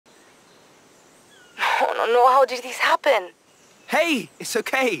no, how did this happen? Hey, it's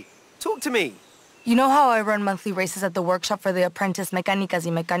okay. Talk to me. You know how I run monthly races at the workshop for the apprentice mecánicas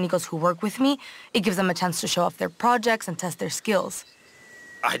y mecánicos who work with me? It gives them a chance to show off their projects and test their skills.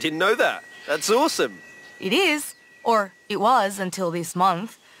 I didn't know that. That's awesome. It is. Or it was until this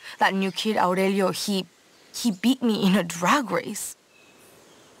month. That new kid, Aurelio, he beat me in a drag race.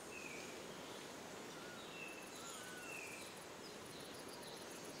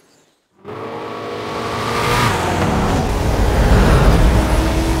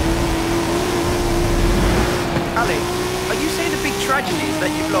 Ali, are you saying the big tragedy is that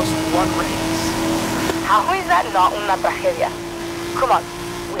you've lost one race? How is that not una tragedia? Come on,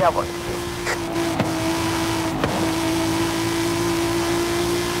 we have work to do.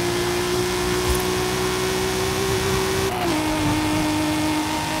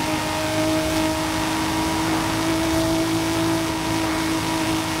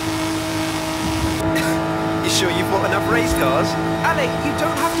 You sure you've bought enough race cars? Ali, you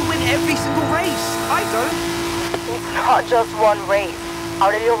don't have to win every single race. I don't. It's not just one race.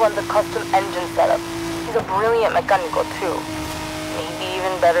 Aurelio runs a custom engine setup. He's a brilliant mecánico, too. Maybe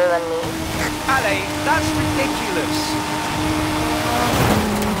even better than me. Ali, that's ridiculous.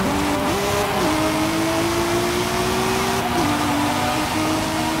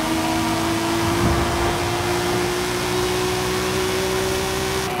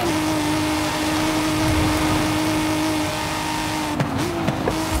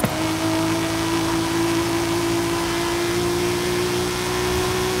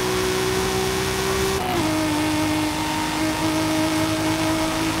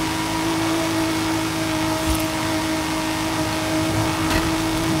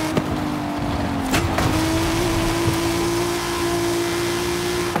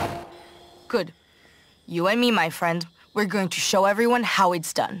 Good. You and me, my friend, we're going to show everyone how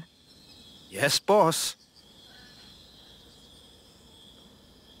it's done. Yes, boss.